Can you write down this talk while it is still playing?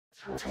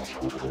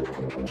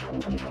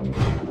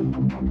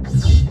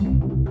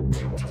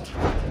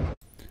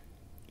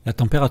La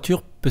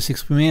température peut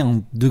s'exprimer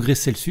en degrés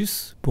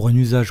Celsius pour un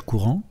usage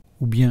courant,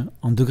 ou bien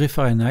en degrés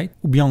Fahrenheit,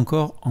 ou bien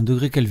encore en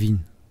degrés Kelvin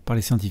par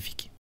les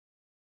scientifiques.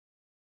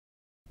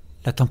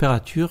 La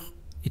température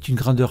est une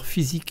grandeur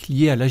physique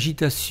liée à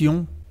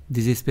l'agitation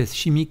des espèces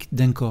chimiques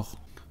d'un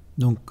corps.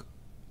 Donc,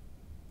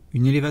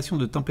 une élévation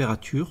de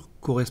température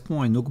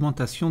correspond à une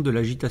augmentation de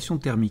l'agitation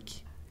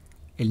thermique.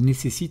 Elle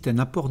nécessite un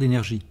apport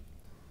d'énergie.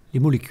 Les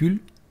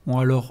molécules ont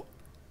alors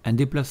un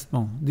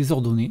déplacement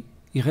désordonné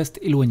et restent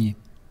éloignées.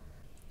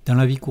 Dans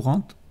la vie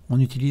courante, on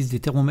utilise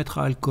des thermomètres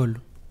à alcool,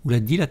 où la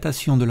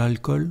dilatation de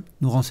l'alcool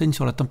nous renseigne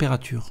sur la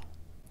température.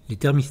 Les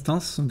thermistans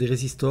sont des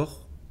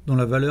résistors dont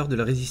la valeur de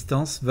la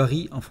résistance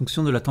varie en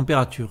fonction de la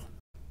température.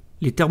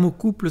 Les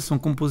thermocouples sont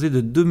composés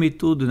de deux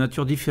métaux de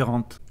nature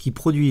différente qui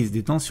produisent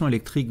des tensions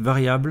électriques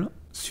variables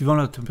suivant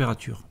la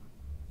température.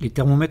 Les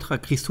thermomètres à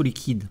cristaux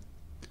liquides.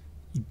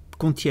 Ils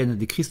contiennent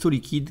des cristaux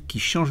liquides qui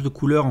changent de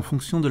couleur en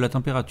fonction de la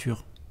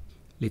température.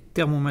 Les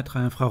thermomètres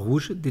à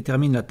infrarouge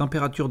déterminent la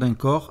température d'un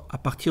corps à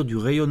partir du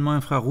rayonnement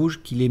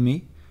infrarouge qu'il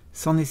émet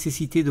sans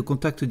nécessité de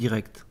contact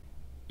direct.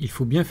 Il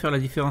faut bien faire la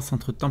différence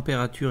entre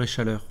température et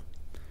chaleur.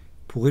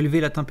 Pour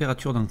élever la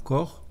température d'un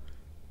corps,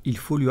 il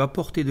faut lui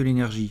apporter de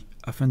l'énergie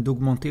afin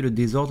d'augmenter le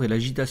désordre et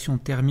l'agitation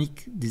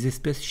thermique des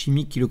espèces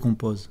chimiques qui le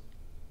composent.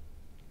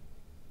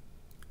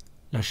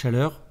 La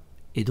chaleur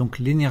est donc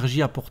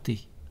l'énergie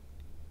apportée.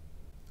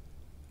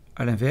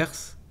 A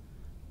l'inverse,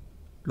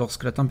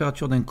 lorsque la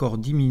température d'un corps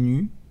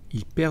diminue,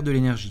 il perd de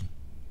l'énergie.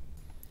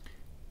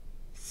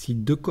 Si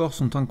deux corps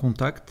sont en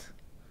contact,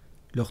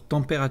 leur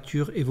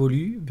température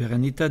évolue vers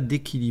un état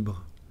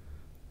d'équilibre.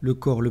 Le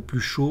corps le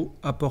plus chaud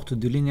apporte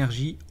de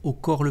l'énergie au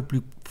corps le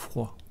plus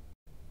froid.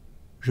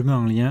 Je mets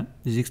en lien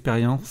des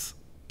expériences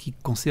qui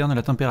concernent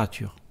la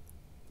température.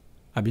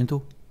 À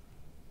bientôt.